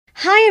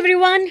Hi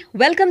everyone,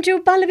 welcome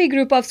to Pallavi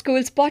Group of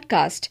Schools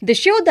podcast, the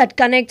show that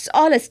connects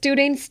all our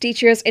students,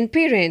 teachers, and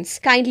parents.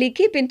 Kindly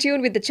keep in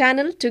tune with the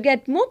channel to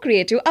get more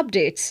creative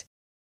updates.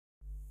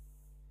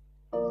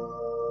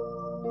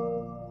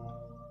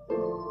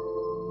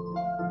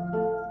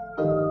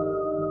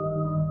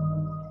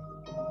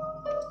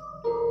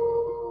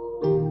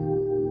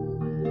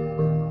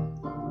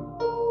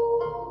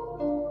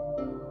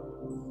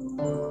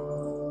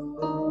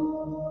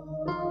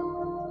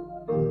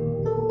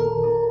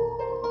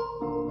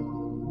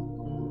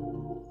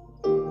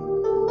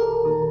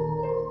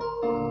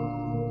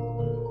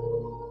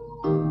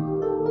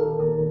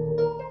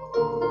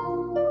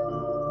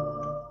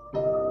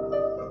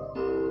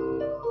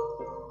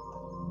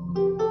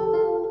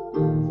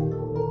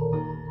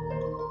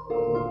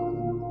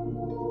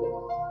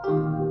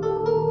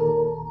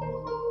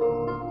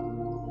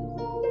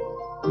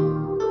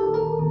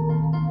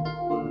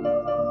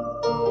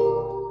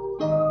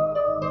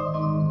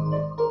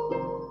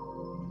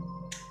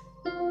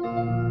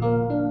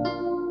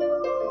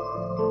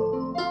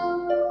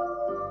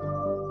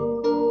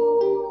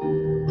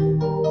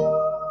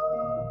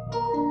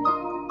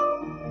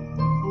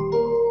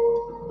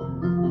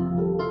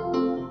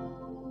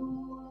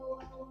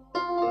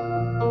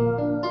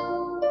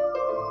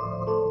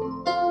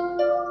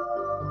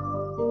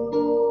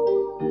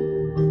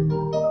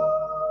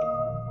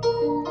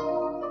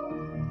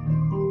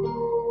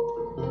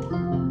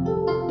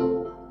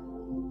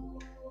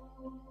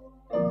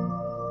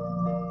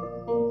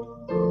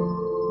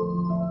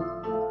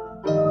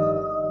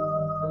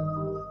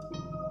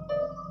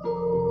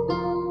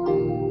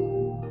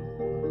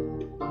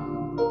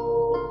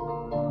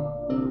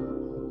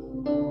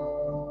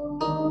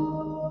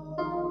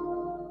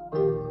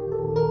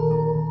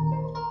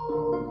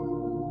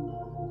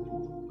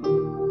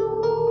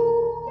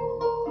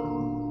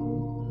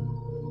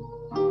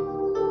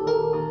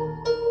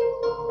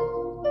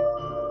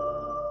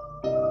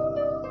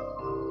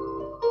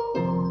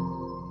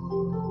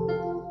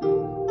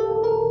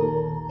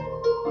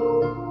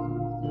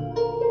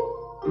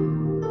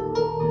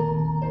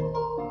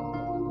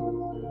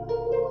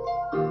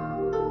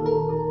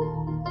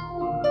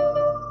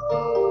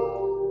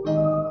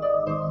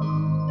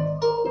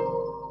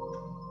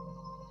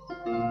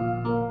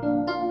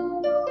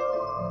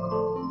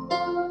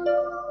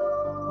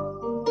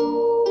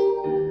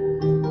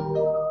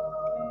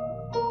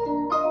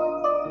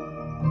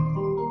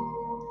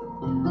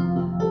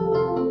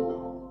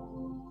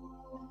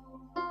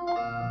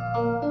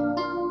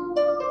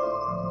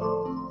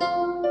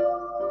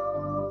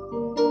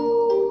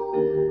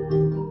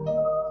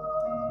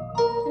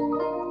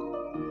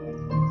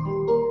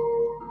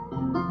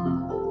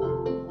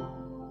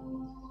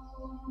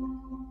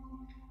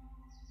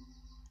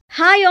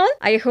 Hi all,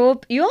 I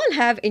hope you all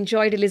have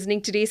enjoyed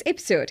listening to today's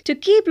episode. To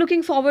keep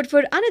looking forward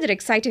for another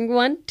exciting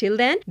one, till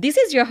then, this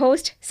is your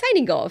host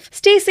signing off.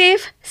 Stay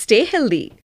safe, stay healthy.